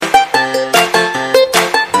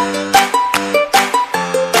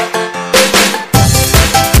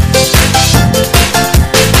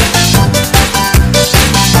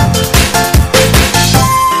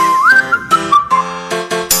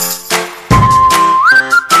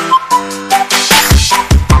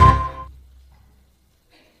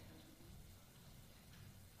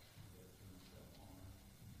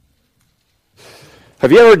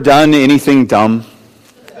Have you ever done anything dumb?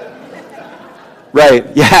 Right,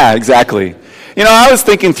 yeah, exactly. You know, I was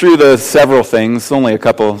thinking through the several things, only a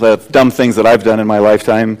couple of dumb things that I've done in my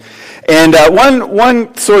lifetime. And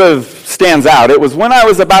one sort of stands out. It was when I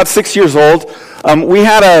was about 6 years old. We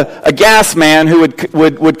had a gas man who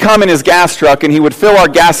would come in his gas truck, and he would fill our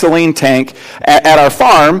gasoline tank at our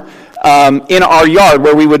farm in our yard,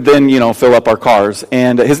 where we would then, fill up our cars.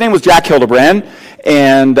 And his name was Jack Hildebrand,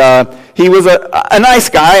 and he was a nice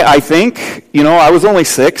guy, I think. I was only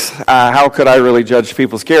 6. How could I really judge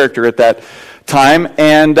people's character at that time?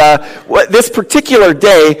 And this particular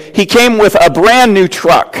day, he came with a brand new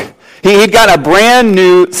truck. He'd got a brand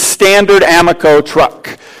new standard Amoco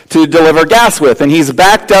truck to deliver gas with, and he's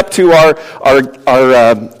backed up to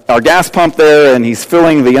our gas pump there, and he's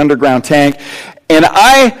filling the underground tank. And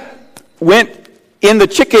I went in the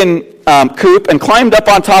chicken coop and climbed up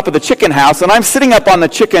on top of the chicken house, and I'm sitting up on the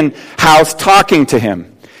chicken house talking to him.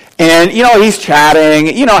 And, he's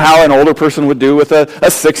chatting, how an older person would do with a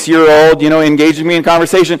 6-year-old, engaging me in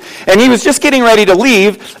conversation. And he was just getting ready to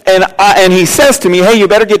leave, and he says to me, "Hey, you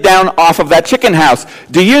better get down off of that chicken house."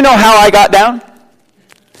 Do you know how I got down?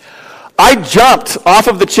 I jumped off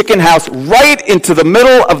of the chicken house right into the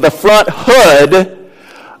middle of the front hood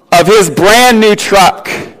of his brand new truck.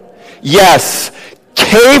 Yes,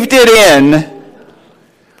 caved it in.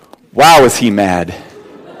 Wow, was he mad.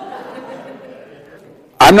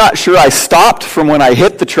 I'm not sure I stopped from when I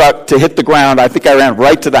hit the truck to hit the ground. I think I ran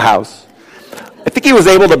right to the house. I think he was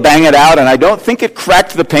able to bang it out, and I don't think it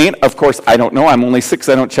cracked the paint. Of course, I don't know. I'm only 6.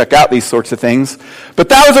 I don't check out these sorts of things. But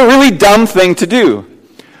that was a really dumb thing to do.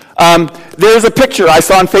 There's a picture I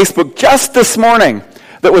saw on Facebook just this morning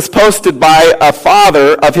that was posted by a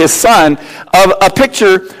father of his son, of a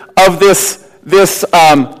picture of this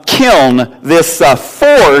kiln, this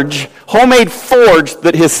forge, homemade forge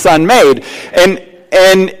that his son made.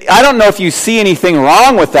 And I don't know if you see anything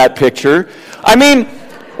wrong with that picture. I mean,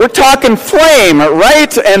 we're talking flame,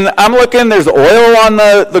 right? And I'm looking, there's oil on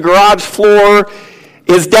the garage floor.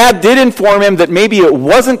 His dad did inform him that maybe it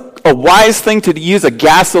wasn't a wise thing to use a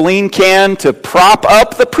gasoline can to prop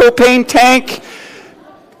up the propane tank.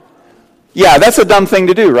 Yeah, that's a dumb thing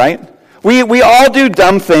to do, right? We all do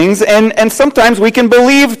dumb things, and sometimes we can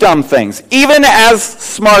believe dumb things. Even as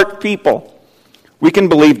smart people, we can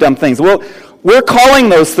believe dumb things. Well, we're calling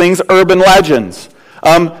those things urban legends.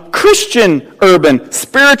 Christian urban,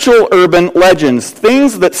 spiritual urban legends.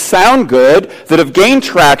 Things that sound good, that have gained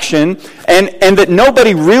traction, and that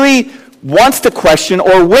nobody really wants to question,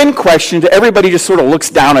 or when questioned, everybody just sort of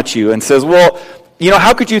looks down at you and says, well,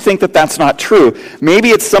 how could you think that that's not true? Maybe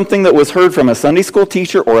it's something that was heard from a Sunday school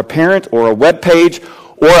teacher or a parent or a web page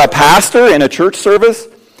or a pastor in a church service,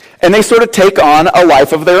 and they sort of take on a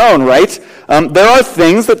life of their own, right? There are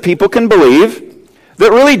things that people can believe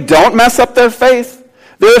that really don't mess up their faith.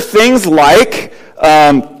 There are things like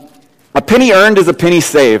a penny earned is a penny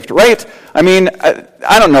saved, right? I mean,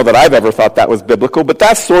 I don't know that I've ever thought that was biblical, but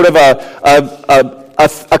that's sort of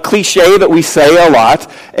a cliche that we say a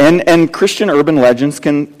lot, and Christian urban legends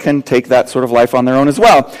can take that sort of life on their own as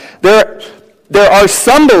well. There are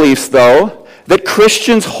some beliefs, though, that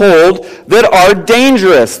Christians hold that are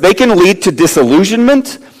dangerous. They can lead to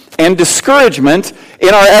disillusionment and discouragement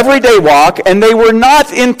in our everyday walk, and they were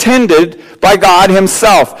not intended by God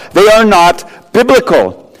himself. They are not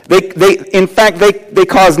biblical. In fact, they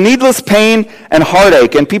cause needless pain and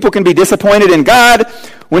heartache, and people can be disappointed in God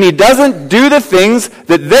when he doesn't do the things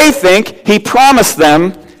that they think he promised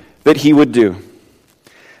them that he would do.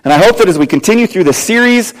 And I hope that as we continue through the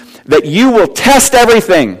series, that you will test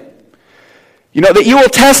everything. That you will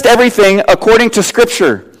test everything according to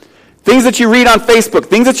Scripture. Things that you read on Facebook,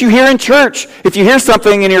 things that you hear in church. If you hear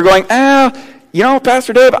something and you're going,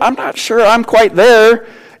 Pastor Dave, I'm not sure I'm quite there.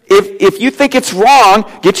 If you think it's wrong,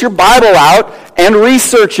 get your Bible out and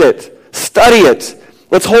research it. Study it.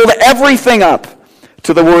 Let's hold everything up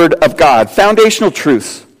to the Word of God. Foundational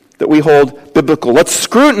truths that we hold biblical. Let's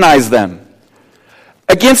scrutinize them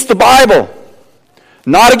against the Bible,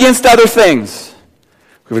 not against other things.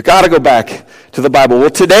 We've got to go back to the Bible. Well,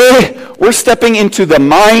 today we're stepping into the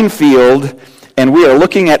minefield, and we are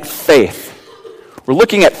looking at faith. We're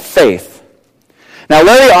looking at faith. Now,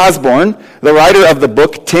 Larry Osborne, the writer of the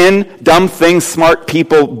book 10 Dumb Things Smart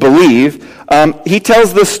People Believe, he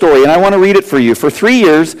tells this story, and I want to read it for you. For 3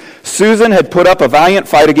 years, Susan had put up a valiant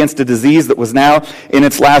fight against a disease that was now in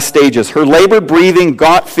its last stages. Her labored breathing,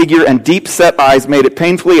 gaunt figure, and deep-set eyes made it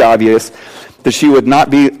painfully obvious that she would not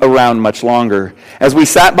be around much longer. As we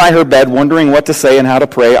sat by her bed wondering what to say and how to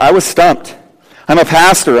pray, I was stumped. I'm a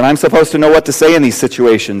pastor, and I'm supposed to know what to say in these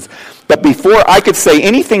situations. But before I could say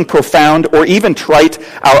anything profound or even trite,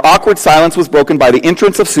 our awkward silence was broken by the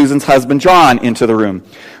entrance of Susan's husband, John, into the room.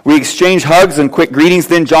 We exchanged hugs and quick greetings.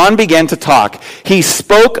 Then John began to talk. He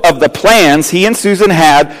spoke of the plans he and Susan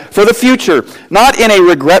had for the future, not in a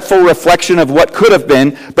regretful reflection of what could have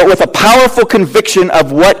been, but with a powerful conviction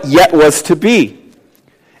of what yet was to be.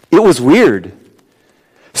 It was weird.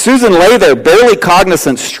 Susan lay there, barely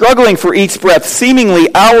cognizant, struggling for each breath, seemingly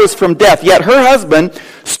hours from death. Yet her husband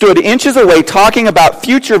stood inches away talking about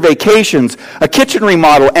future vacations, a kitchen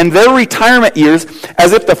remodel, and their retirement years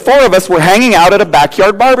as if the four of us were hanging out at a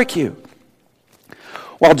backyard barbecue.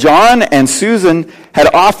 While John and Susan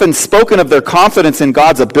had often spoken of their confidence in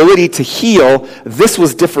God's ability to heal, this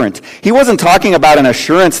was different. He wasn't talking about an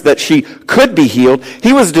assurance that she could be healed.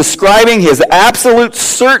 He was describing his absolute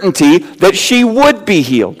certainty that she would be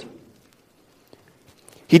healed.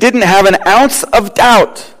 He didn't have an ounce of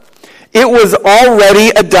doubt. It was already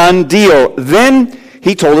a done deal. Then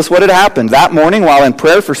he told us what had happened. That morning, while in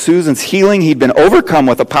prayer for Susan's healing, he'd been overcome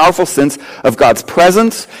with a powerful sense of God's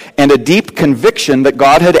presence and a deep conviction that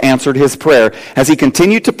God had answered his prayer. As he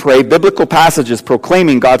continued to pray, biblical passages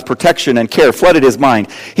proclaiming God's protection and care flooded his mind.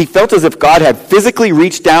 He felt as if God had physically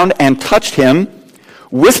reached down and touched him,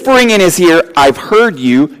 whispering in his ear, "I've heard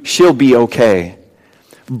you, she'll be okay."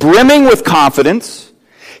 Brimming with confidence,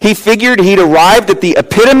 he figured he'd arrived at the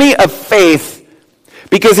epitome of faith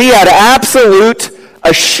because he had absolute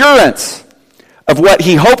assurance of what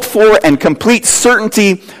he hoped for and complete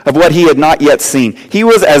certainty of what he had not yet seen. He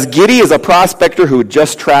was as giddy as a prospector who had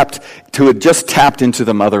just tapped into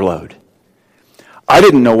the mother lode. I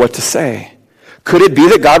didn't know what to say. Could it be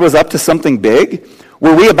that God was up to something big?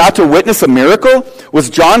 Were we about to witness a miracle? Was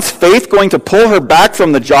John's faith going to pull her back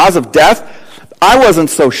from the jaws of death? I wasn't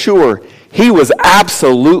so sure. He was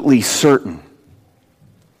absolutely certain.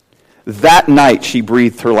 That night she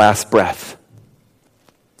breathed her last breath.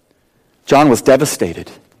 John was devastated.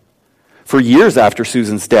 For years after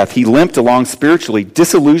Susan's death, he limped along spiritually,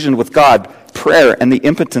 disillusioned with God, prayer, and the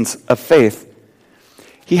impotence of faith.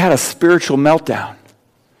 He had a spiritual meltdown.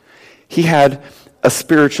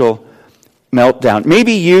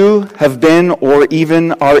 Maybe you have been or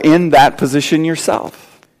even are in that position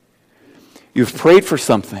yourself. You've prayed for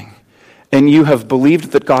something, and you have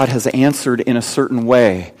believed that God has answered in a certain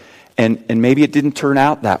way, and maybe it didn't turn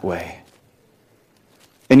out that way.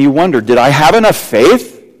 And you wonder, did I have enough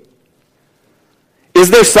faith? Is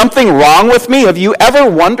there something wrong with me? Have you ever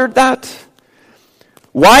wondered that?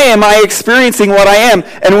 Why am I experiencing what I am?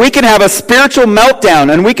 And we can have a spiritual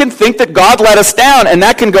meltdown, and we can think that God let us down, and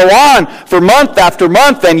that can go on for month after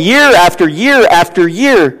month and year after year after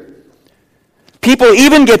year. People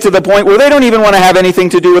even get to the point where they don't even want to have anything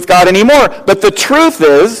to do with God anymore. But the truth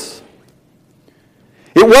is,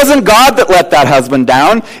 it wasn't God that let that husband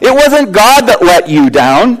down. It wasn't God that let you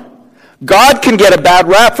down. God can get a bad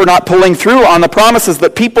rap for not pulling through on the promises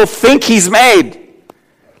that people think he's made.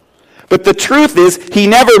 But the truth is, he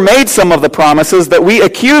never made some of the promises that we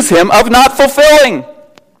accuse him of not fulfilling.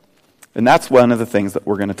 And that's one of the things that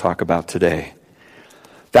we're going to talk about today.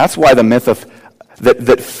 That's why the myth of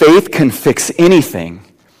that faith can fix anything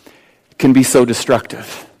can be so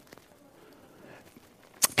destructive.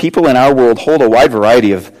 People in our world hold a wide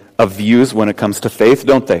variety of views when it comes to faith,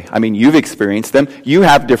 don't they? I mean, you've experienced them. You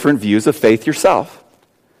have different views of faith yourself.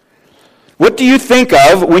 What do you think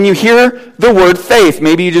of when you hear the word faith?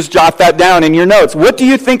 Maybe you just jot that down in your notes. What do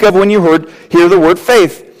you think of when you hear the word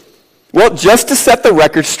faith? Well, just to set the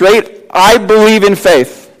record straight, I believe in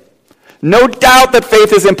faith. No doubt that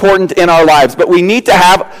faith is important in our lives, but we need to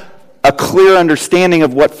have a clear understanding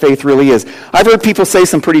of what faith really is. I've heard people say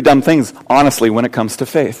some pretty dumb things, honestly, when it comes to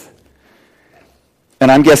faith.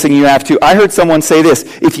 And I'm guessing you have too. I heard someone say this: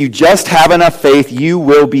 if you just have enough faith, you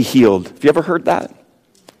will be healed. Have you ever heard that?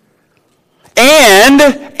 And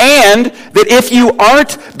that if you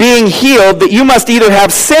aren't being healed, that you must either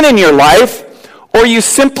have sin in your life or you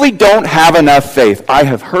simply don't have enough faith. I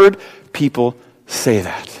have heard people say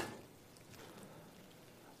that.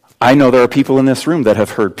 I know there are people in this room that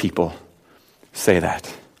have heard people say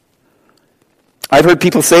that. I've heard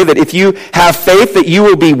people say that if you have faith that you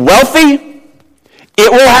will be wealthy,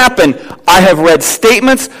 it will happen. I have read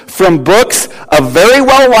statements from books of very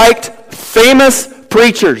well-liked, famous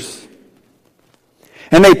preachers.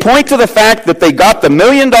 And they point to the fact that they got the $1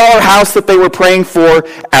 million house that they were praying for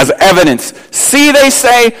as evidence. See, they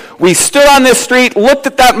say, we stood on this street, looked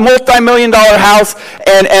at that multi-million-dollar house,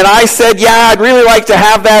 and I said, yeah, I'd really like to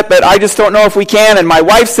have that, but I just don't know if we can. And my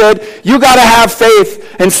wife said, you got to have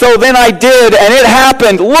faith. And so then I did, and it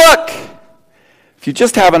happened. Look, if you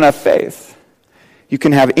just have enough faith, You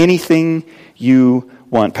can have anything you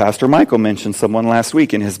want. Pastor Michael mentioned someone last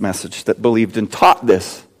week in his message that believed and taught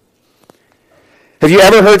this. Have you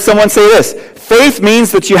ever heard someone say this? Faith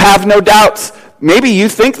means that you have no doubts. Maybe you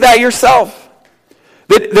think that yourself.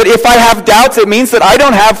 That if I have doubts, it means that I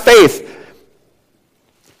don't have faith.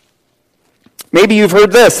 Maybe you've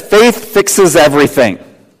heard this. Faith fixes everything.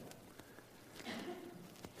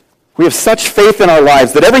 We have such faith in our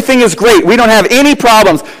lives that everything is great. We don't have any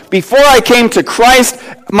problems. Before I came to Christ,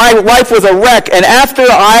 my life was a wreck. And after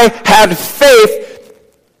I had faith,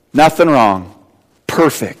 nothing wrong.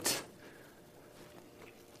 Perfect.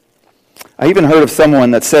 I even heard of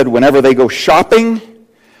someone that said whenever they go shopping,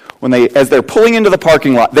 as they're pulling into the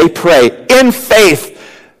parking lot, they pray in faith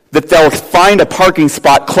that they'll find a parking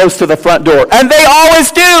spot close to the front door. And they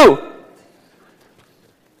always do.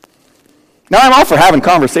 Now, I'm all for having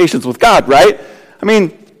conversations with God, right? I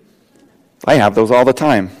mean, I have those all the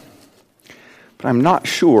time. But I'm not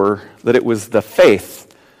sure that it was the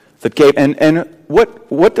faith that gave. And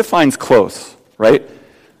what defines close, right?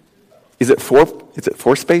 Is it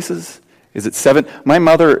four spaces? Is it 7? My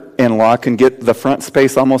mother-in-law can get the front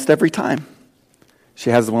space almost every time. She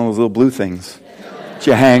has one of those little blue things that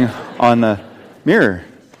you hang on the mirror.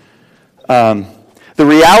 The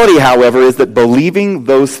reality, however, is that believing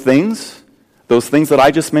those things that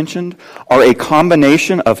I just mentioned, are a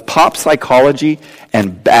combination of pop psychology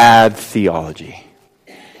and bad theology.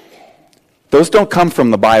 Those don't come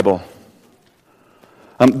from the Bible.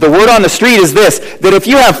 The word on the street is this, that if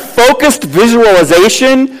you have focused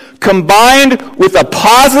visualization combined with a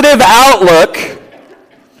positive outlook,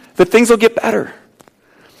 that things will get better.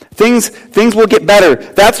 Things will get better.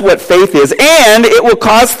 That's what faith is. And it will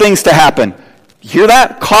cause things to happen. You hear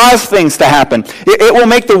that? Cause things to happen. It will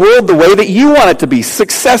make the world the way that you want it to be.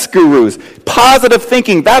 Success gurus, positive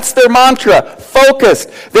thinking, that's their mantra.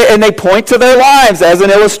 Focused. And they point to their lives as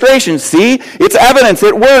an illustration. See? It's evidence.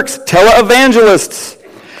 It works. Televangelists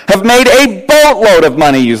have made a boatload of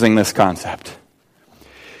money using this concept.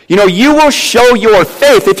 You know, you will show your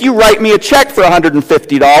faith if you write me a check for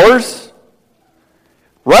 $150.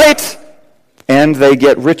 Right? And they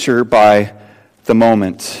get richer by the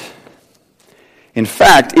moment. In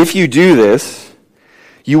fact, if you do this,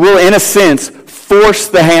 you will, in a sense, force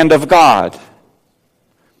the hand of God.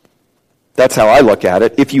 That's how I look at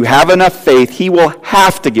it. If you have enough faith, He will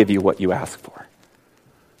have to give you what you ask for,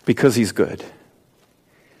 because He's good.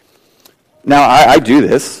 Now, I do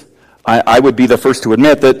this. I would be the first to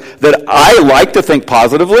admit that I like to think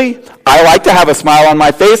positively. I like to have a smile on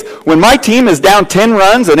my face. When my team is down 10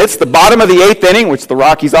 runs and it's the bottom of the 8th inning, which the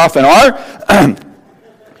Rockies often are,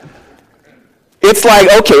 it's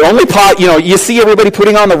like, okay, you see everybody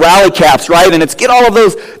putting on the rally caps, right? And it's get all of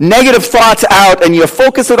those negative thoughts out and you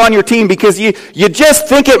focus it on your team because you just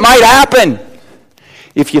think it might happen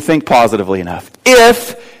if you think positively enough.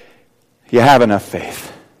 If you have enough faith.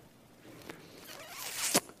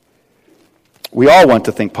 We all want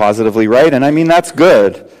to think positively, right? And I mean, that's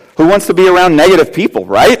good. Who wants to be around negative people,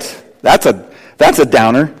 right? That's a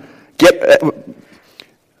downer.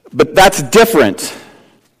 But that's different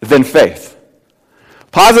than faith.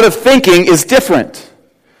 Positive thinking is different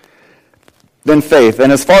than faith.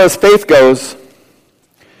 And as far as faith goes,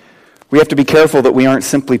 we have to be careful that we aren't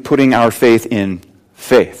simply putting our faith in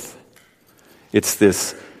faith. It's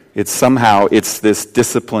this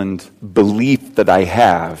disciplined belief that I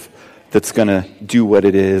have that's going to do what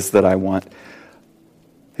it is that I want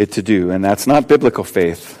it to do. And that's not biblical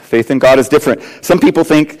faith. Faith in God is different. Some people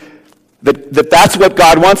think that that's what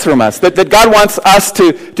God wants from us. That God wants us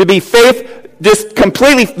to be faith, just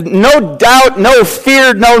completely, no doubt, no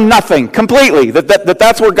fear, no nothing, completely.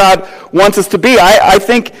 That's where God wants us to be. I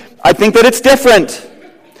think that it's different.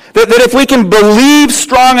 That if we can believe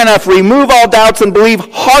strong enough, remove all doubts, and believe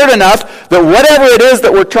hard enough, that whatever it is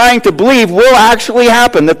that we're trying to believe will actually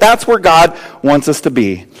happen. That's where God wants us to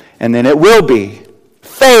be. And then it will be.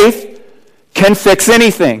 Faith can fix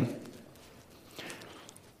anything.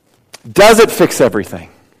 Does it fix everything?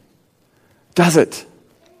 Does it?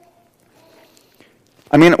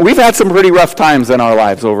 I mean, we've had some pretty rough times in our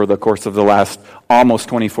lives over the course of the last almost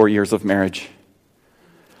 24 years of marriage.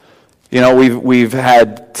 You know, we've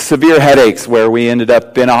had severe headaches where we ended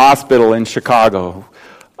up in a hospital in Chicago.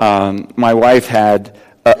 My wife had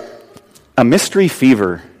a mystery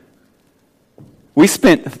fever. We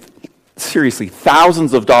spent, seriously,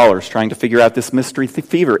 thousands of dollars trying to figure out this mystery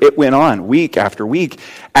fever. It went on week after week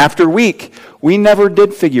after week. We never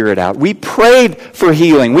did figure it out. We prayed for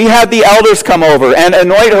healing. We had the elders come over and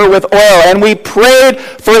anoint her with oil, and we prayed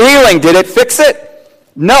for healing. Did it fix it?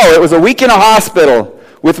 No, it was a week in a hospital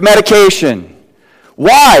with medication.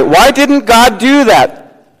 Why? Why didn't God do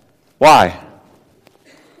that? Why?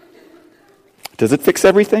 Does it fix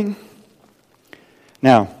everything?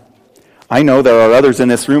 Now, I know there are others in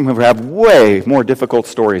this room who have way more difficult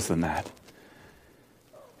stories than that.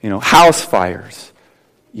 House fires,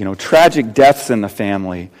 tragic deaths in the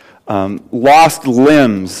family, lost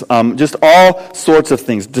limbs, just all sorts of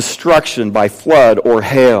things, destruction by flood or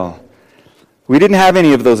hail. We didn't have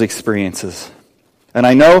any of those experiences. And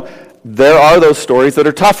I know there are those stories that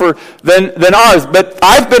are tougher than ours, but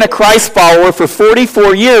I've been a Christ follower for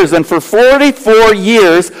 44 years, and for 44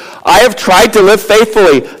 years I have tried to live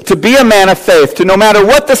faithfully, to be a man of faith, to no matter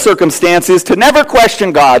what the circumstance is, to never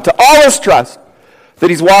question God, to always trust that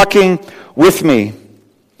He's walking with me.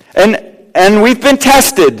 And we've been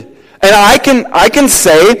tested, and I can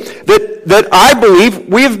say that I believe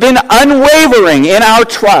we've been unwavering in our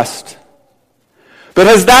trust. But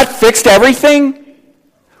has that fixed everything?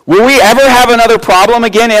 Will we ever have another problem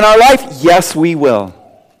again in our life? Yes, we will.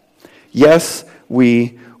 Yes,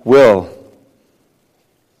 we will.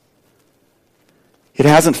 It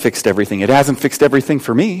hasn't fixed everything. It hasn't fixed everything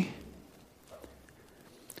for me.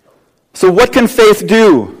 So what can faith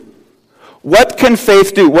do? What can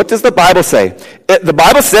faith do? What does the Bible say? The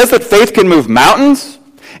Bible says that faith can move mountains.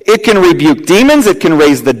 It can rebuke demons. It can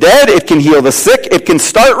raise the dead. It can heal the sick. It can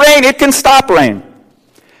start rain. It can stop rain.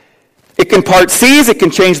 It can part seas, it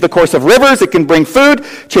can change the course of rivers, it can bring food,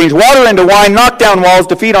 change water into wine, knock down walls,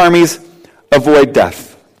 defeat armies, avoid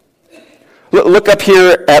death. Look up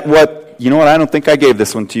here at what, I don't think I gave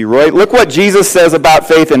this one to you, Roy. Look what Jesus says about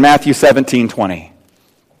faith in Matthew 17:20.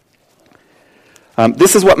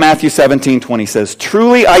 This is what Matthew 17:20 says.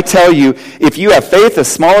 Truly I tell you, if you have faith as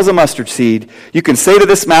small as a mustard seed, you can say to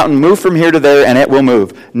this mountain, move from here to there, and it will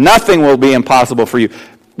move. Nothing will be impossible for you.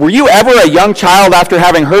 Were you ever a young child after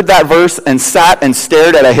having heard that verse and sat and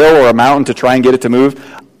stared at a hill or a mountain to try and get it to move?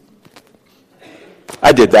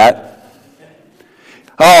 I did that.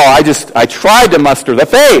 I tried to muster the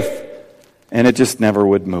faith, and it just never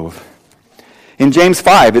would move. In James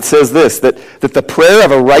 5, it says this, that the prayer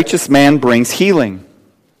of a righteous man brings healing.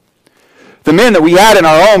 The men that we had in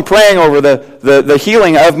our home praying over the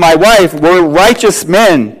healing of my wife were righteous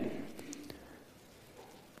men.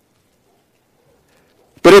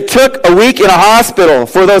 But it took a week in a hospital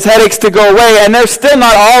for those headaches to go away, and they're still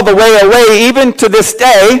not all the way away, even to this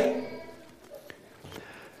day.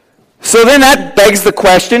 So then that begs the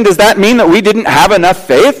question, does that mean that we didn't have enough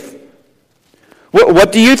faith?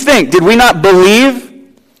 What do you think? Did we not believe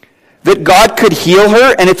that God could heal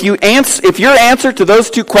her? And if your answer to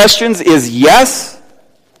those two questions is yes,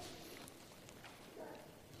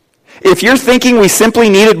 if you're thinking we simply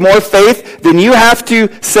needed more faith, then you have to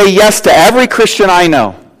say yes to every Christian I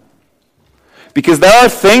know. Because there are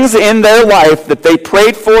things in their life that they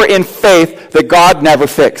prayed for in faith that God never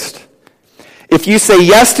fixed. If you say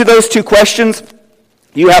yes to those two questions,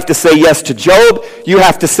 you have to say yes to Job, you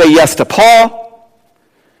have to say yes to Paul.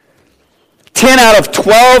 10 out of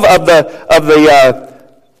 12 of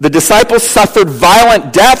the disciples suffered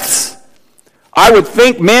violent deaths. I would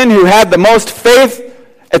think men who had the most faith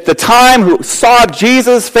at the time, who saw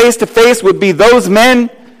Jesus face to face, would be those men.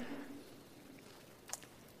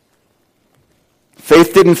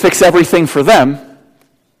 Faith didn't fix everything for them.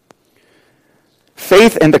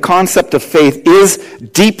 Faith and the concept of faith is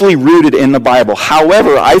deeply rooted in the Bible.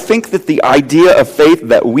 However, I think that the idea of faith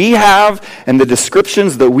that we have and the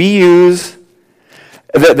descriptions that we use,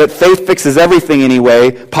 that faith fixes everything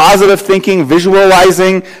anyway, positive thinking,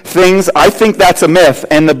 visualizing things, I think that's a myth.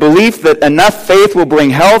 And the belief that enough faith will bring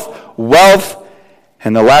health, wealth,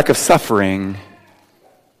 and the lack of suffering,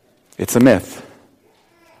 it's a myth.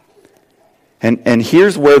 And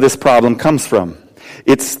here's where this problem comes from.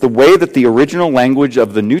 It's the way that the original language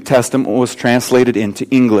of the New Testament was translated into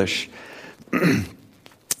English. And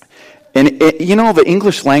the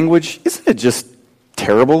English language, isn't it just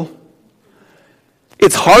terrible?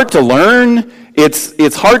 It's hard to learn.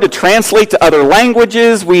 It's hard to translate to other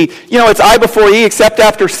languages. It's I before E except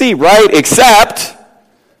after C, right? Except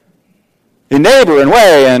in neighbor and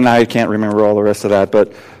way, and I can't remember all the rest of that,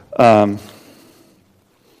 but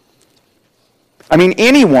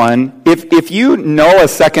anyone, if you know a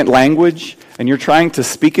second language and you're trying to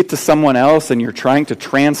speak it to someone else and you're trying to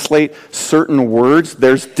translate certain words,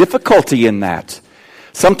 there's difficulty in that.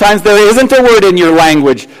 Sometimes there isn't a word in your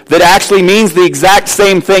language that actually means the exact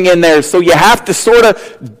same thing in there, so you have to sort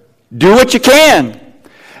of do what you can.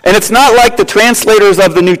 And it's not like the translators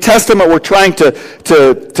of the New Testament were trying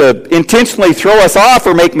to intentionally throw us off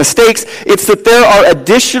or make mistakes. It's that there are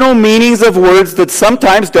additional meanings of words that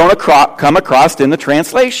sometimes don't come across in the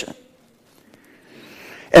translation.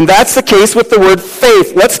 And that's the case with the word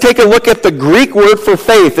faith. Let's take a look at the Greek word for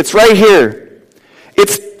faith. It's right here.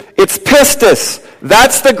 It's pistis.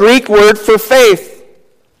 That's the Greek word for faith.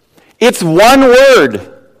 It's one word.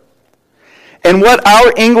 And what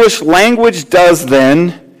our English language does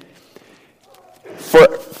then,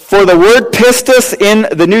 for the word pistis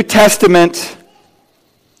in the New Testament,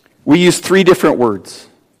 we use 3 different words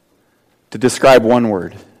to describe one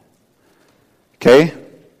word. Okay?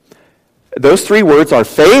 Those 3 words are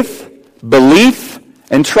faith, belief,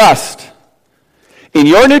 and trust. In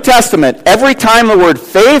your New Testament, every time the word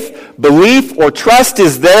faith, belief, or trust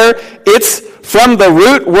is there, it's from the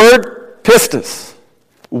root word pistis.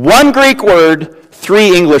 One Greek word,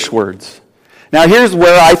 3 English words. Now here's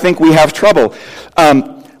where I think we have trouble.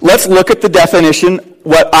 Let's look at the definition,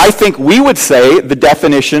 what I think we would say the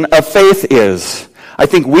definition of faith is. I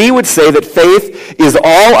think we would say that faith is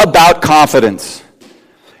all about confidence.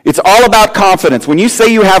 It's all about confidence. When you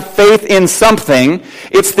say you have faith in something,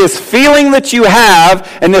 it's this feeling that you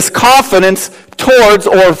have and this confidence towards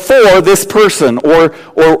or for this person or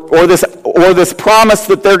this promise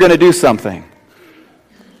that they're going to do something.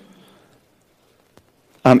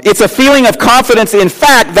 It's a feeling of confidence, in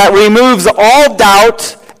fact, that removes all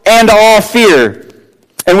doubt and all fear.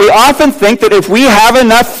 And we often think that if we have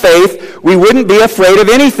enough faith, we wouldn't be afraid of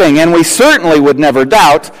anything, and we certainly would never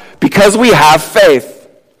doubt because we have faith.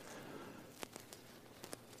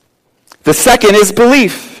 The second is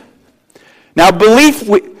belief. Now belief,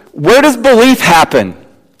 where does belief happen?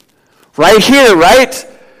 Right here, right?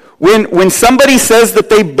 When somebody says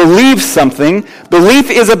that they believe something,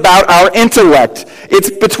 belief is about our intellect.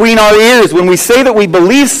 It's between our ears. When we say that we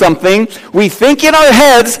believe something, we think in our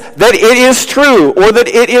heads that it is true or that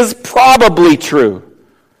it is probably true.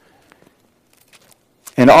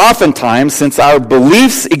 And oftentimes, since our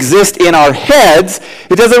beliefs exist in our heads,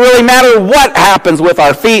 it doesn't really matter what happens with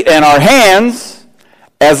our feet and our hands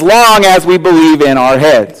as long as we believe in our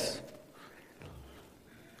heads.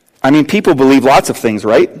 I mean, people believe lots of things,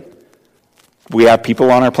 right? We have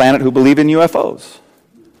people on our planet who believe in UFOs.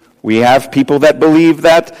 We have people that believe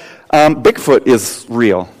that Bigfoot is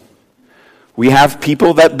real. We have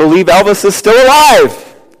people that believe Elvis is still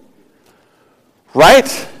alive.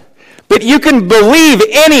 Right? But you can believe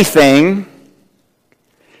anything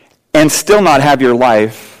and still not have your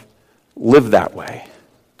life live that way.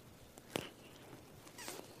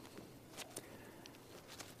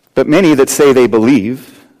 But many that say they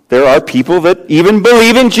believe, there are people that even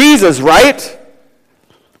believe in Jesus, right?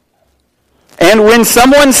 And when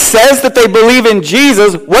someone says that they believe in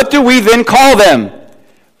Jesus, what do we then call them?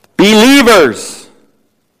 Believers.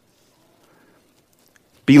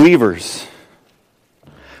 Believers.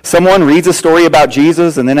 Someone reads a story about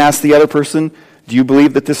Jesus and then asks the other person, do you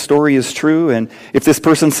believe that this story is true? And if this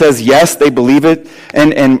person says yes, they believe it.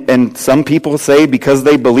 And some people say because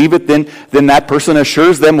they believe it, then that person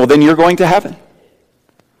assures them, well, then you're going to heaven.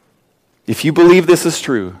 If you believe this is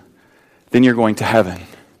true, then you're going to heaven.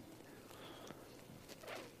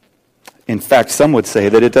 In fact, some would say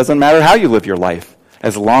that it doesn't matter how you live your life,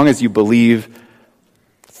 as long as you believe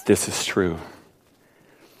this is true.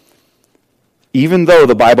 Even though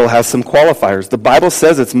the Bible has some qualifiers, the Bible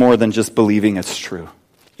says it's more than just believing it's true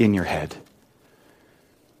in your head.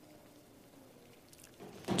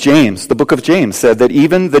 James, the book of James, said that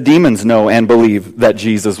even the demons know and believe that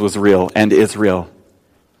Jesus was real and is real.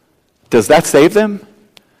 Does that save them?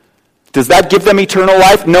 Does that give them eternal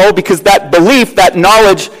life? No, because that belief, that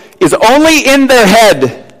knowledge, is only in their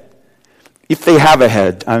head. If they have a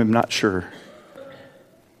head, I'm not sure.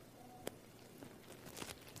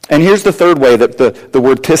 And here's the third way that the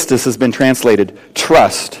word pistis has been translated,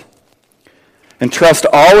 trust. And trust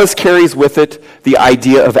always carries with it the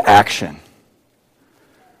idea of action.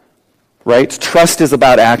 Right? Trust is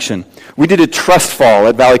about action. We did a trust fall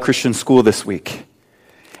at Valley Christian School this week.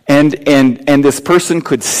 And this person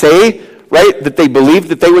could say, right, that they believed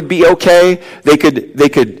that they would be okay. They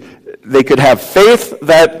could have faith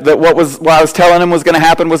that what I was telling them was going to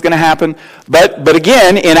happen. But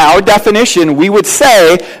again, in our definition, we would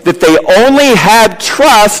say that they only had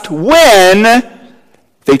trust when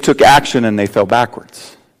they took action and they fell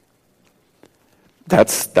backwards.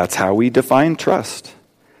 That's how we define trust.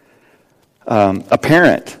 A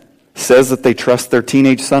parent says that they trust their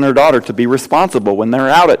teenage son or daughter to be responsible when they're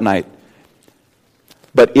out at night.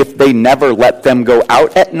 But if they never let them go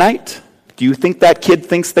out at night, do you think that kid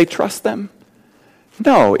thinks they trust them?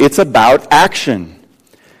 No, it's about action.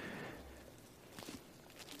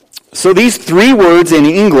 So these 3 words in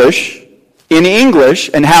English,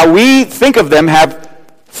 and how we think of them have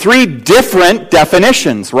 3 different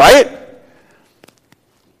definitions, right?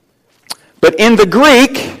 But in the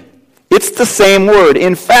Greek, it's the same word.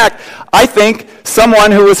 In fact, I think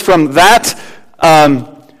someone who was from that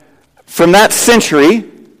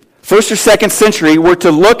century, first or second century, were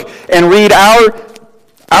to look and read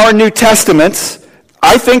our New Testaments,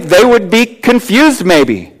 I think they would be confused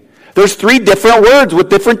maybe. There's 3 different words with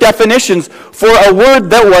different definitions for a word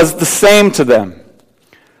that was the same to them.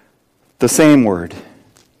 The same word.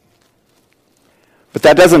 But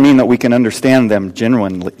that doesn't mean that we can understand them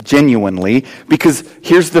genuinely, because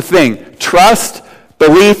here's the thing. Trust,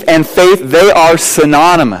 belief, and faith, they are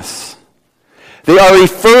synonymous. They are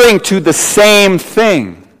referring to the same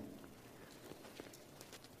thing.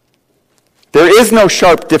 There is no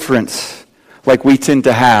sharp difference like we tend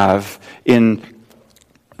to have in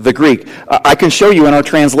the Greek. I can show you in our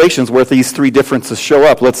translations where these 3 differences show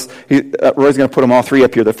up. Roy's going to put them all 3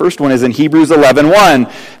 up here. The first one is in Hebrews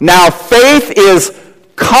 11:1. Now faith is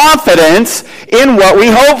confidence in what we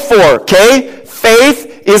hope for. Okay?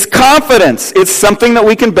 Faith is confidence. It's something that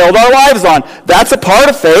we can build our lives on. That's a part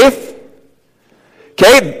of faith.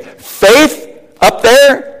 Okay? Faith up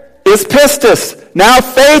there is pistis. Now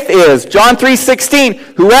faith is, John 3:16,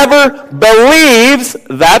 whoever believes,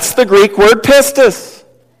 that's the Greek word pistis.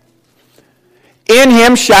 In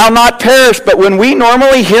him shall not perish. But when we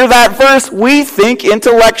normally hear that verse, we think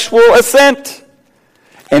intellectual assent.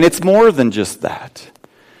 And it's more than just that.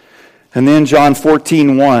 And then John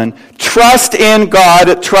 14:1, trust in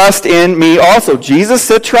God, trust in me also. Jesus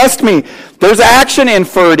said, trust me. There's action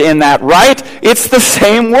inferred in that, right? It's the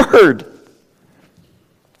same word.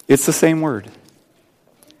 It's the same word.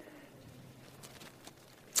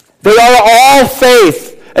 They are all faith.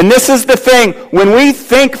 And this is the thing. When we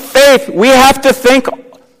think faith, we have to think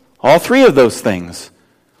all 3 of those things.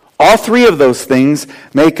 All 3 of those things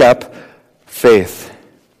make up faith.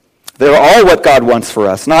 They're all what God wants for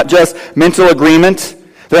us, not just mental agreement.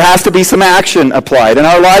 There has to be some action applied, and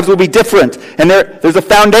our lives will be different. And there's a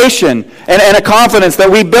foundation and a confidence that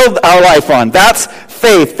we build our life on. That's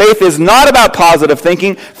faith. Faith is not about positive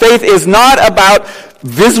thinking. Faith is not about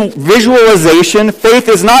visualization. Faith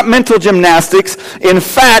is not mental gymnastics. In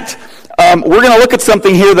fact, we're going to look at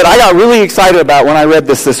something here that I got really excited about when I read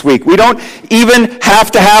this week. We don't even have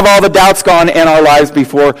to have all the doubts gone in our lives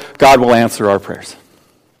before God will answer our prayers.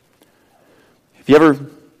 Have you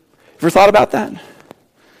ever thought about that?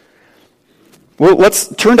 Well, let's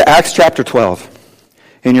turn to Acts chapter 12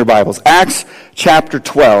 in your Bibles. Acts chapter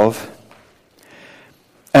 12.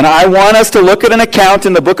 And I want us to look at an account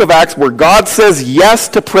in the book of Acts where God says yes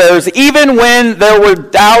to prayers even when there were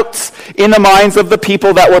doubts in the minds of the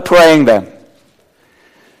people that were praying them.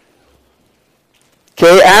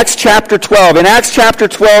 Okay, Acts chapter 12. In Acts chapter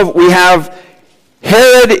 12, we have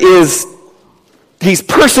Herod he's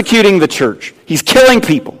persecuting the church. He's killing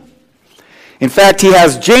people. In fact, he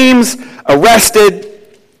has James arrested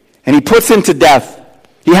and he puts him to death.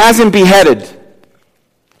 He has him beheaded.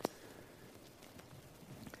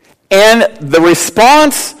 And the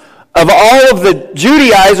response of all of the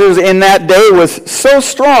Judaizers in that day was so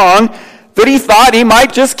strong that he thought he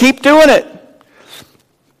might just keep doing it.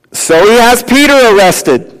 So he has Peter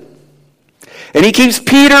arrested. And he keeps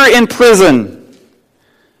Peter in prison,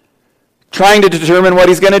 trying to determine what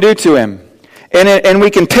he's going to do to him. And we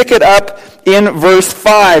can pick it up in verse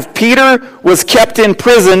 5. Peter was kept in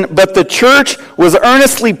prison, but the church was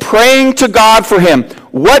earnestly praying to God for him.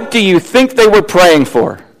 What do you think they were praying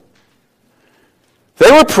for? They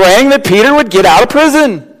were praying that Peter would get out of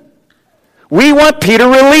prison. We want Peter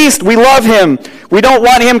released. We love him. We don't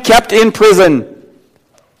want him kept in prison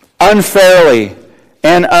unfairly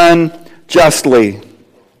and unjustly.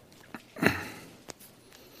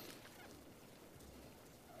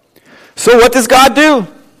 So what does God do?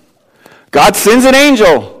 God sends an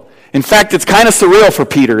angel. In fact, it's kind of surreal for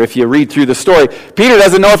Peter if you read through the story. Peter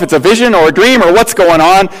doesn't know if it's a vision or a dream or what's going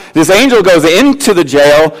on. This angel goes into the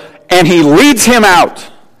jail and he leads him out.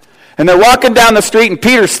 And they're walking down the street, and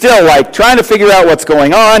Peter's still trying to figure out what's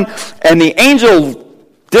going on. And the angel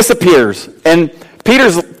disappears. And Peter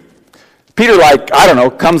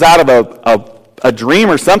comes out of a dream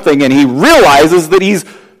or something, and he realizes that he's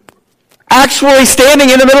actually standing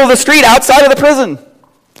in the middle of the street outside of the prison.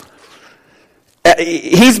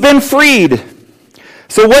 He's been freed.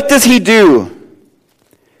 So what does he do?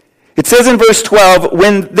 It says in verse 12,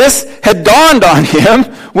 when this had dawned on him,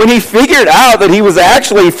 when he figured out that he was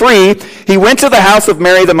actually free, he went to the house of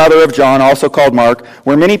Mary, the mother of John, also called Mark,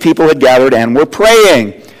 where many people had gathered and were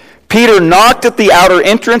praying. Peter knocked at the outer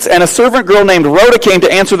entrance, and a servant girl named Rhoda came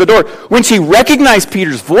to answer the door. When she recognized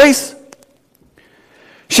Peter's voice,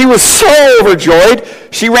 She was so overjoyed,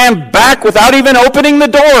 she ran back without even opening the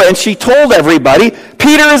door, and she told everybody,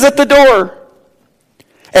 Peter is at the door.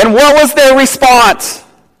 And what was their response?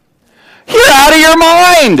 You're out of your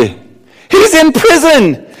mind. He's in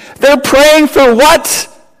prison. They're praying for what?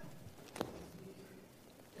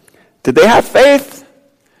 Did they have faith?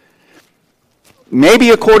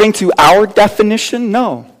 Maybe according to our definition,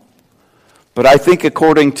 no. But I think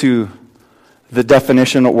according to the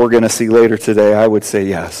definition that we're going to see later today, I would say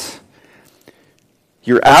yes.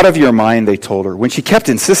 You're out of your mind, they told her. When she kept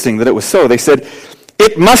insisting that it was so, they said,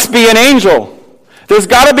 it must be an angel. There's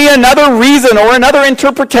got to be another reason or another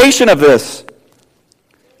interpretation of this.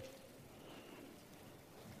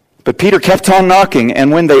 But Peter kept on knocking, and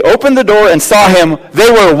when they opened the door and saw him, they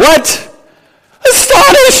were what?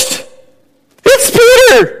 Astonished! It's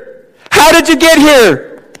Peter! How did you get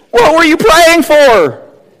here? What were you praying for?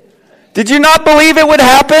 Did you not believe it would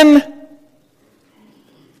happen?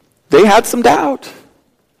 They had some doubt.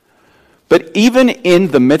 But even in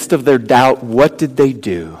the midst of their doubt, what did they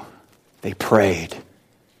do? They prayed.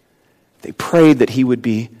 They prayed that he would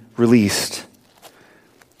be released.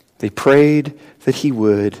 They prayed that he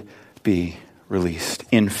would be released.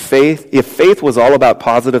 In faith, if faith was all about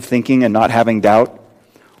positive thinking and not having doubt,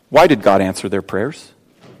 why did God answer their prayers?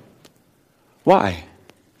 Why?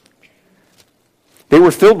 They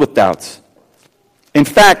were filled with doubts. In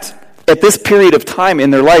fact, at this period of time in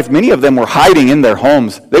their life, many of them were hiding in their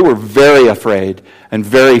homes. They were very afraid and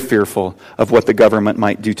very fearful of what the government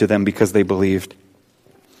might do to them because they believed.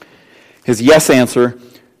 God's yes answer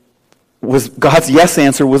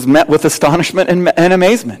was met with astonishment and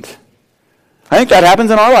amazement. I think that happens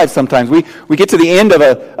in our lives sometimes. We get to the end of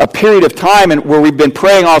a period of time and where we've been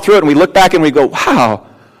praying all through it, and we look back and we go, wow,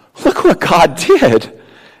 look what God did.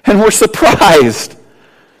 And we're surprised.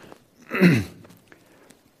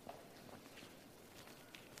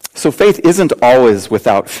 So faith isn't always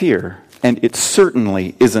without fear, and it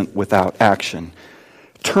certainly isn't without action.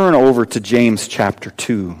 Turn over to James chapter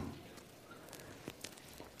 2.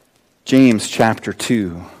 James chapter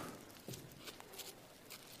 2.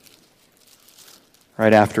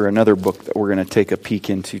 Right after another book that we're going to take a peek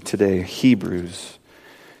into today, Hebrews.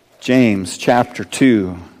 James chapter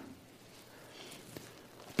 2.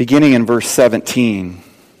 Beginning in verse 17.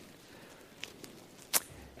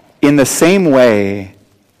 In the same way,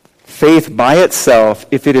 faith by itself,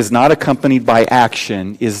 if it is not accompanied by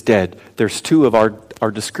action, is dead. There's two of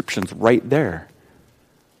our descriptions right there.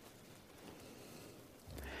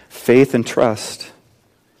 Faith and trust.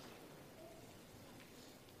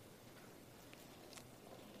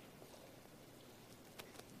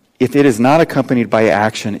 If it is not accompanied by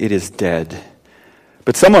action, it is dead.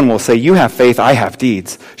 But someone will say, you have faith, I have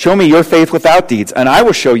deeds. Show me your faith without deeds, and I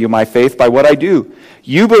will show you my faith by what I do.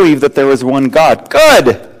 You believe that there is one God.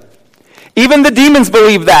 Good! Even the demons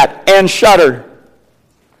believe that and shudder.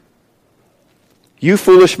 You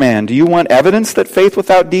foolish man, do you want evidence that faith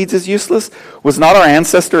without deeds is useless? Was not our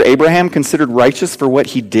ancestor Abraham considered righteous for what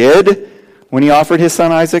he did when he offered his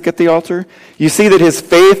son Isaac at the altar? You see that his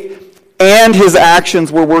faith and his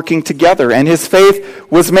actions were working together, and his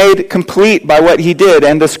faith was made complete by what he did,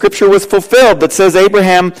 and the scripture was fulfilled that says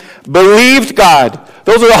Abraham believed God.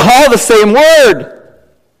 Those are all the same word.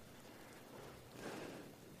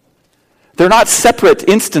 They're not separate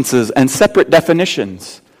instances and separate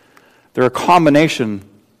definitions. They're a combination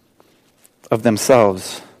of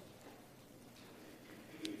themselves.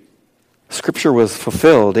 Scripture was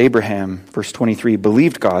fulfilled. Abraham, verse 23,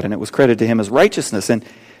 believed God, and it was credited to him as righteousness, and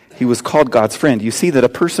he was called God's friend. You see that a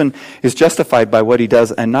person is justified by what he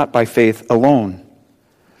does and not by faith alone.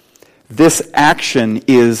 This action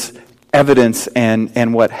is evidence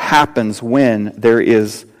and what happens when there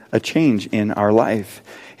is a change in our life.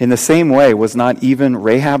 In the same way, was not even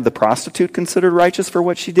Rahab the prostitute considered righteous for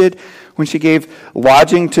what she did when she gave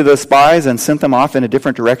lodging to the spies and sent them off in a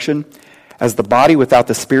different direction? As the body without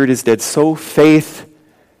the spirit is dead, so faith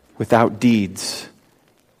without deeds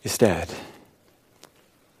is dead.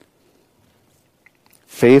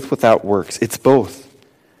 Faith without works. It's both.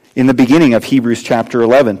 In the beginning of Hebrews chapter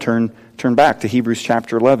 11, turn back to Hebrews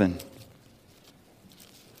chapter 11.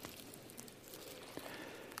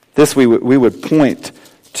 This we would point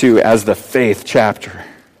to as the faith chapter.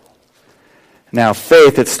 Now,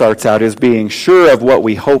 faith, it starts out as being sure of what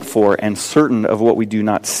we hope for and certain of what we do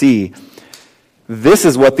not see. This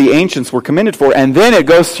is what the ancients were commended for. And then it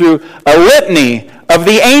goes through a litany of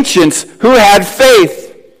the ancients who had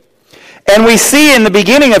faith. And we see in the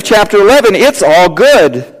beginning of chapter 11, it's all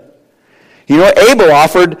good. You know, Abel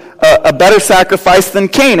offered a better sacrifice than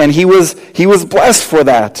Cain, and he was blessed for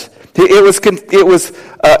that.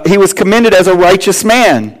 He was commended as a righteous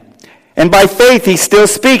man. And by faith he still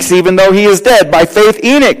speaks even though he is dead. By faith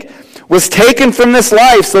Enoch was taken from this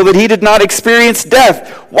life so that he did not experience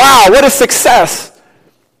death. Wow, what a success.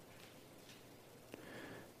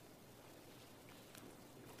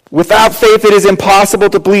 Without faith it is impossible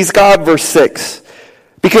to please God, verse 6.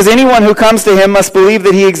 Because anyone who comes to him must believe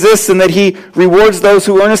that he exists and that he rewards those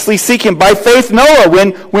who earnestly seek him. By faith Noah,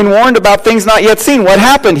 when warned about things not yet seen, what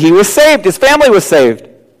happened? He was saved. His family was saved.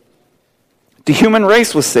 The human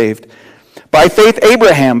race was saved. By faith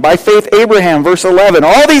Abraham, verse 11.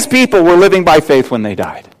 All these people were living by faith when they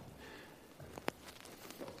died.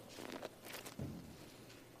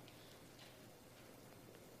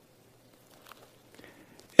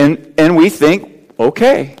 And we think,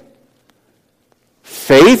 okay,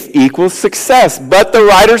 faith equals success. But the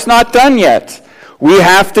writer's not done yet. We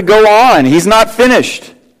have to go on. He's not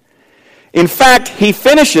finished. In fact, he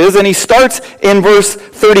finishes and he starts in verse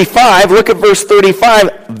 35. Look at verse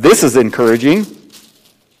 35. This is encouraging.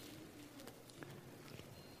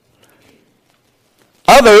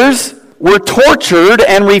 Others were tortured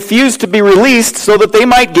and refused to be released so that they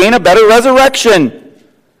might gain a better resurrection.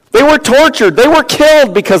 They were tortured. They were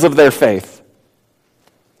killed because of their faith.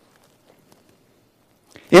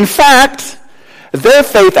 In fact, their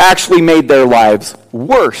faith actually made their lives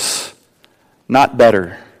worse, not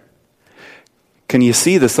better. Can you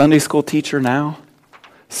see the Sunday school teacher now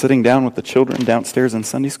sitting down with the children downstairs in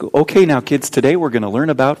Sunday school? Okay, now kids, today we're going to learn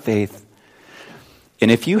about faith.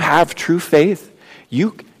 And if you have true faith,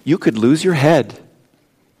 you could lose your head.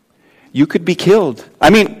 You could be killed. I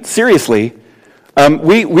mean, seriously,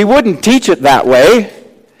 we wouldn't teach it that way,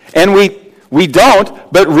 and we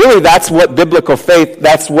don't, but really that's what biblical faith,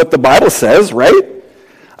 that's what the Bible says, right?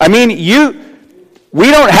 I mean, we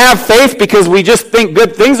don't have faith because we just think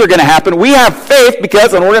good things are going to happen. We have faith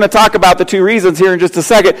because, and we're going to talk about the two reasons here in just a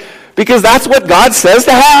second, because that's what God says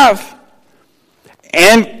to have.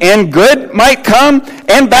 And good might come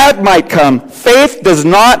and bad might come. Faith does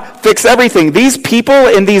not fix everything. These people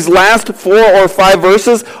in these last 4 or 5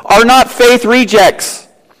 verses are not faith rejects.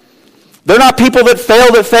 They're not people that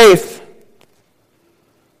failed at faith.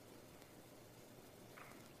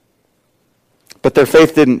 But their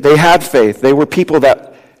faith didn't. They had faith. They were people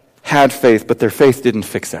that had faith, but their faith didn't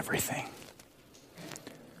fix everything.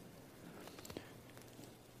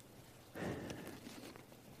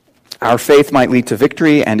 Our faith might lead to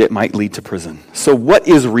victory, and it might lead to prison. So what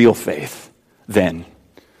is real faith, then?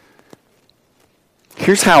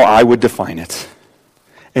 Here's how I would define it.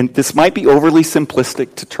 And this might be overly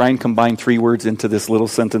simplistic to try and combine 3 words into this little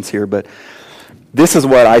sentence here, but this is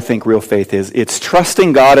what I think real faith is. It's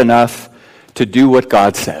trusting God enough to do what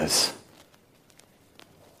God says.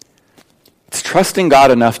 It's trusting God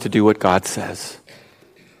enough to do what God says.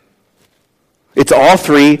 It's all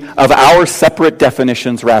 3 of our separate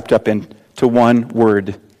definitions wrapped up into one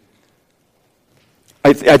word.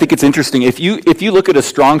 I think it's interesting. If you look at a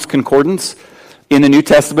Strong's Concordance in the New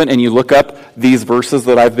Testament and you look up these verses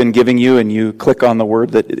that I've been giving you and you click on the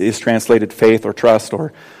word that is translated faith or trust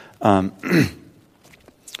or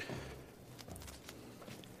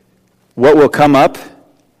what will come up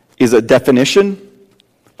is a definition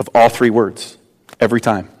of all 3 words every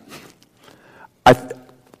time.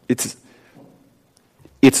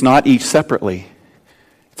 It's not each separately.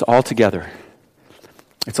 It's all together.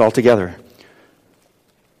 It's all together.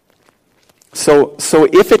 So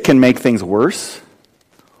if it can make things worse,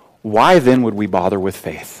 why then would we bother with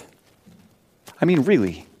faith? I mean,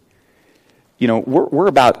 really. You know, we're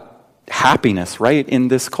about happiness, right, in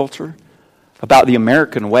this culture? About the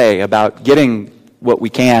American way, about getting what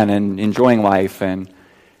we can and enjoying life. And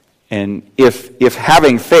if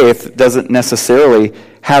having faith doesn't necessarily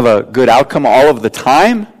have a good outcome all of the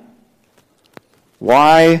time,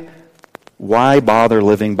 why bother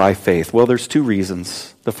living by faith? Well, there's 2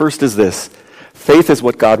 reasons. The first is this. Faith is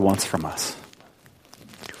what God wants from us.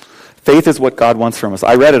 Faith is what God wants from us.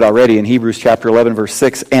 I read it already in Hebrews chapter 11, verse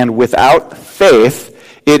 6. And without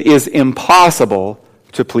faith, it is impossible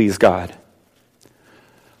to please God.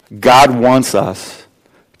 God wants us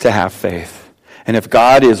to have faith. And if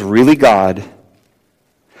God is really God,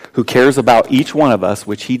 who cares about each one of us,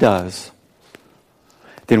 which he does,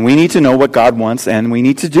 then we need to know what God wants and we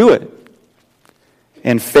need to do it.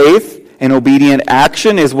 And faith and obedient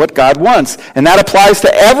action is what God wants. And that applies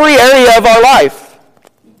to every area of our life.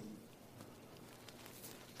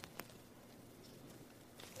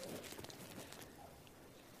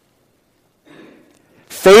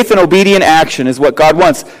 Faith and obedient action is what God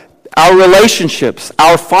wants. Our relationships,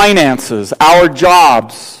 our finances, our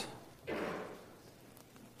jobs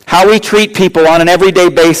how we treat people on an everyday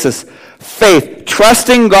basis. Faith,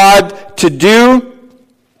 trusting God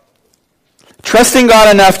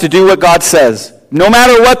enough to do what God says, no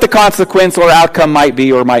matter what the consequence or outcome might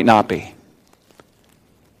be or might not be.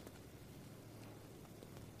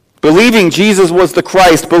 Believing Jesus was the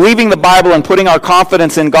Christ, believing the Bible and putting our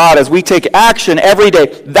confidence in God as we take action every day.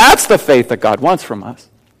 That's the faith that God wants from us.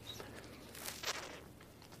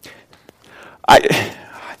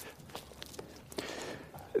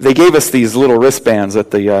 They gave us these little wristbands at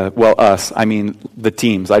the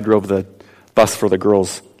teams. I drove the bus for the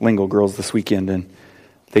girls, Lingo girls, this weekend, and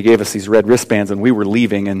they gave us these red wristbands, and we were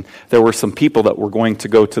leaving, and there were some people that were going to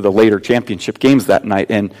go to the later championship games that night,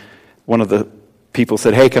 and one of the people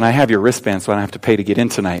said, "Hey, can I have your wristband so I don't have to pay to get in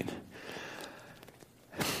tonight?"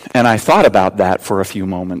 And I thought about that for a few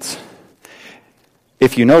moments.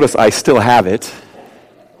 If you notice, I still have it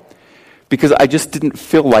because I just didn't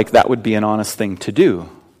feel like that would be an honest thing to do,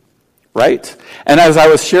 right? And as I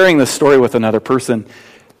was sharing this story with another person,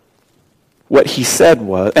 what he said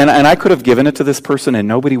was, and I could have given it to this person and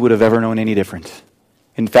nobody would have ever known any different.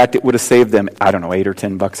 In fact, it would have saved them, I don't know, $8 or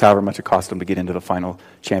 $10, however much it cost them to get into the final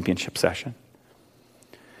championship session.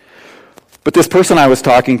 But this person I was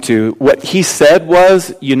talking to, what he said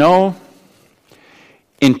was,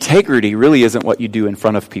 integrity really isn't what you do in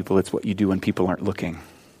front of people, it's what you do when people aren't looking.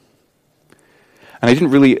 And I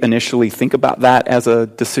didn't really initially think about that as a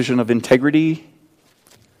decision of integrity.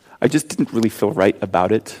 I just didn't really feel right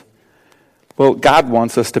about it. Well, God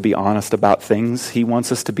wants us to be honest about things. He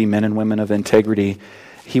wants us to be men and women of integrity.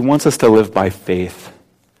 He wants us to live by faith.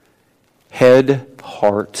 Head,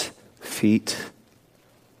 heart, feet.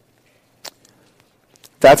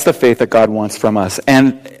 That's the faith that God wants from us.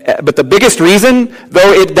 But the biggest reason,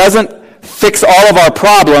 though it doesn't fix all of our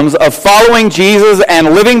problems of following Jesus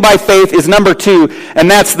and living by faith, is number 2,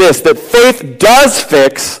 and that's this, that faith does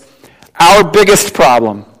fix our biggest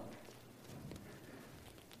problem.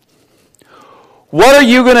 What are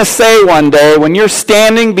you going to say one day when you're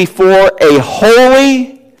standing before a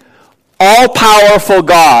holy, all-powerful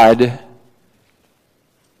God,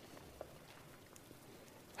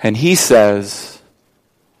 and He says,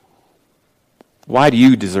 "Why do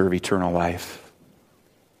you deserve eternal life?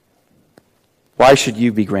 Why should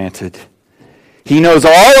you be granted?" He knows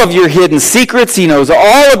all of your hidden secrets. He knows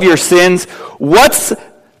all of your sins. What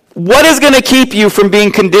is going to keep you from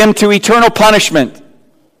being condemned to eternal punishment?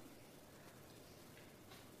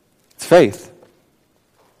 It's faith.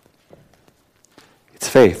 It's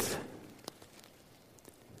faith.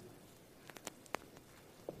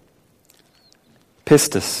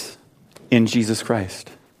 Pistis in Jesus Christ.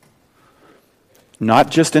 Not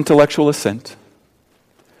just intellectual assent,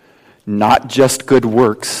 not just good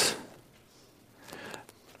works,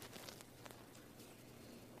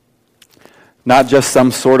 not just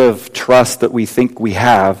some sort of trust that we think we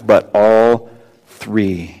have, but all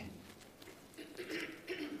 3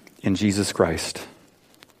 in Jesus Christ,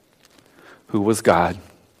 who was God,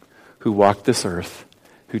 who walked this earth,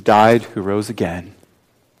 who died, who rose again,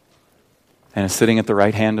 and is sitting at the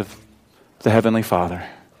right hand of the Heavenly Father.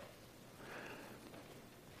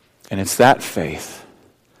 And it's that faith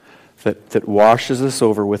that washes us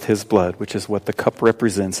over with His blood, which is what the cup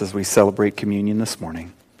represents as we celebrate communion this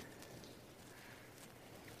morning.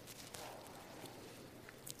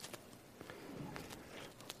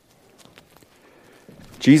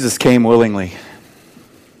 Jesus came willingly.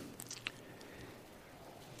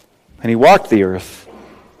 And He walked the earth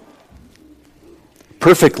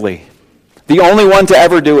perfectly. The only one to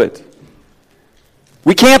ever do it.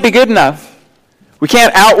 We can't be good enough. We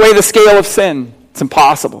can't outweigh the scale of sin. It's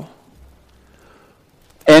impossible.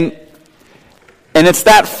 And it's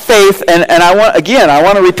that faith, and I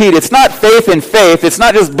want to repeat, it's not faith in faith. It's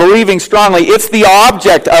not just believing strongly. It's the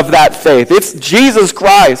object of that faith. It's Jesus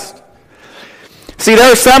Christ. See,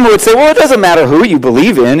 there are some who would say, well, it doesn't matter who you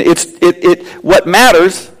believe in. What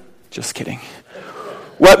matters, just kidding.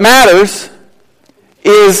 What matters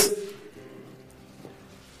is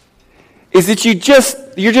that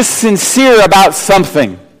you're just sincere about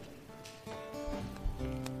something.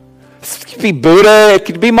 It could be Buddha, it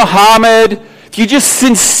could be Muhammad. If you just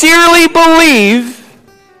sincerely believe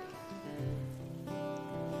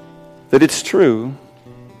that it's true,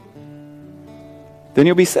 then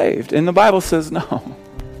you'll be saved. And the Bible says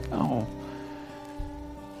no.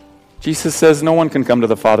 Jesus says no one can come to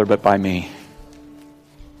the Father but by me.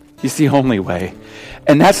 He's the only way.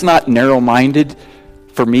 And that's not narrow-minded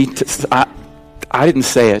for me to... I didn't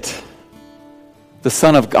say it. The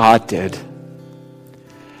Son of God did.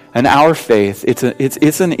 And our faith, it's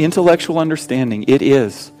an intellectual understanding. It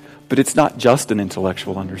is. But it's not just an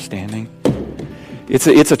intellectual understanding.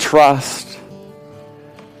 It's a trust.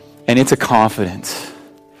 And it's a confidence.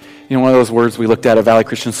 You know, one of those words we looked at Valley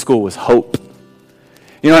Christian School was hope.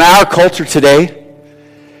 You know, in our culture today,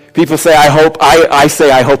 people say, I hope. I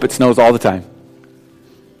say, I hope it snows all the time.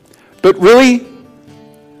 But really,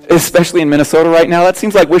 especially in Minnesota right now, that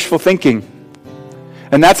seems like wishful thinking.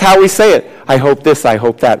 And that's how we say it. I hope this, I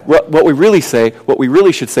hope that. What we really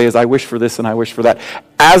should say is, I wish for this and I wish for that.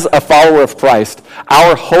 As a follower of Christ,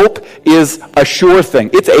 our hope is a sure thing.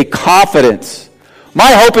 It's a confidence.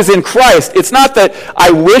 My hope is in Christ. It's not that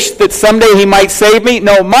I wish that someday he might save me.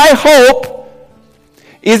 No, my hope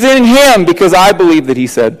is in him because I believe that he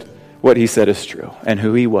said what he said is true and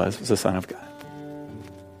who he was the Son of God.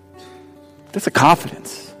 That's a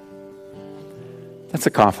confidence. That's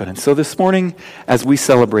a confidence. So this morning, as we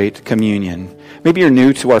celebrate communion, maybe you're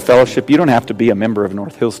new to our fellowship. You don't have to be a member of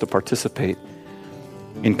North Hills to participate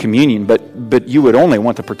in communion, but you would only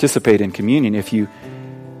want to participate in communion if you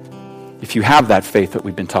have that faith that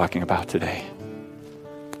we've been talking about today.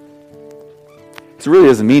 It really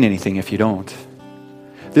doesn't mean anything if you don't.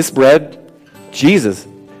 This bread, Jesus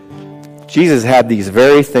had these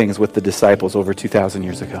very things with the disciples over 2,000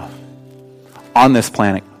 years ago on this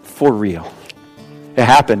planet for real. It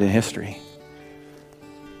happened in history.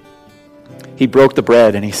 He broke the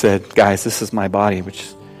bread and he said, guys, this is my body, which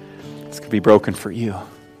is going to be broken for you.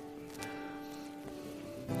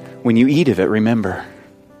 When you eat of it, remember.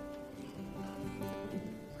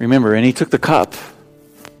 And he took the cup.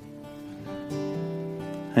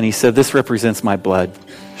 And he said, this represents my blood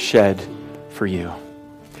shed for you.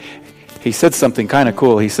 He said something kind of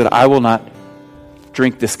cool. He said, I will not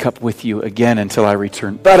drink this cup with you again until I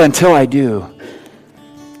return. But until I do,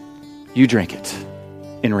 you drink it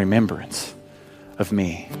in remembrance of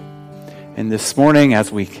me. And this morning,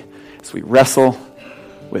 as we wrestle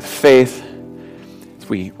with faith, as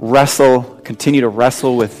we continue to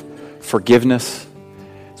wrestle with forgiveness,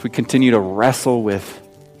 as we continue to wrestle with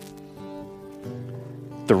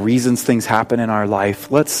the reasons things happen in our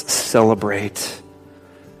life, let's celebrate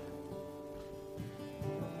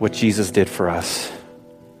what Jesus did for us.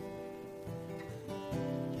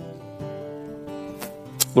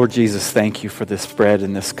 Lord Jesus, thank you for this bread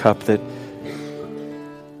and this cup. That,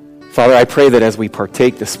 Father, I pray that as we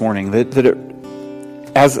partake this morning,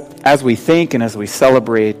 as we think and as we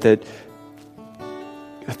celebrate, that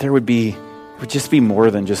there would just be more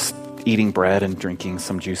than just eating bread and drinking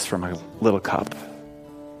some juice from a little cup.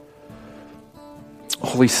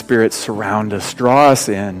 Holy Spirit, surround us, draw us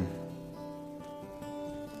in.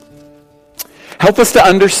 Help us to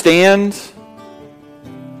understand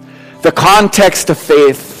the context of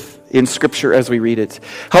faith in Scripture as we read it.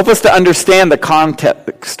 Help us to understand the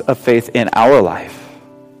context of faith in our life.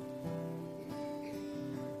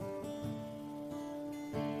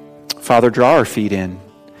 Father, draw our feet in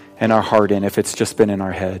and our heart in if it's just been in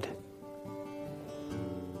our head.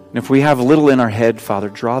 And if we have little in our head, Father,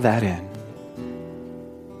 draw that in.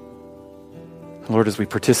 Lord, as we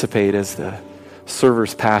participate, as the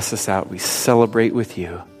servers pass us out, we celebrate with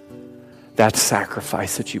you that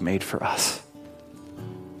sacrifice that you made for us.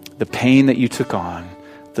 The pain that you took on,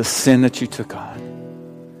 the sin that you took on,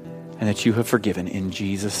 and that you have forgiven in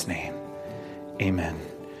Jesus' name. Amen.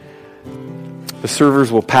 The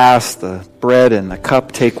servers will pass the bread and the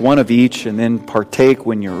cup. Take one of each and then partake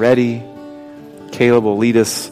when you're ready. Caleb will lead us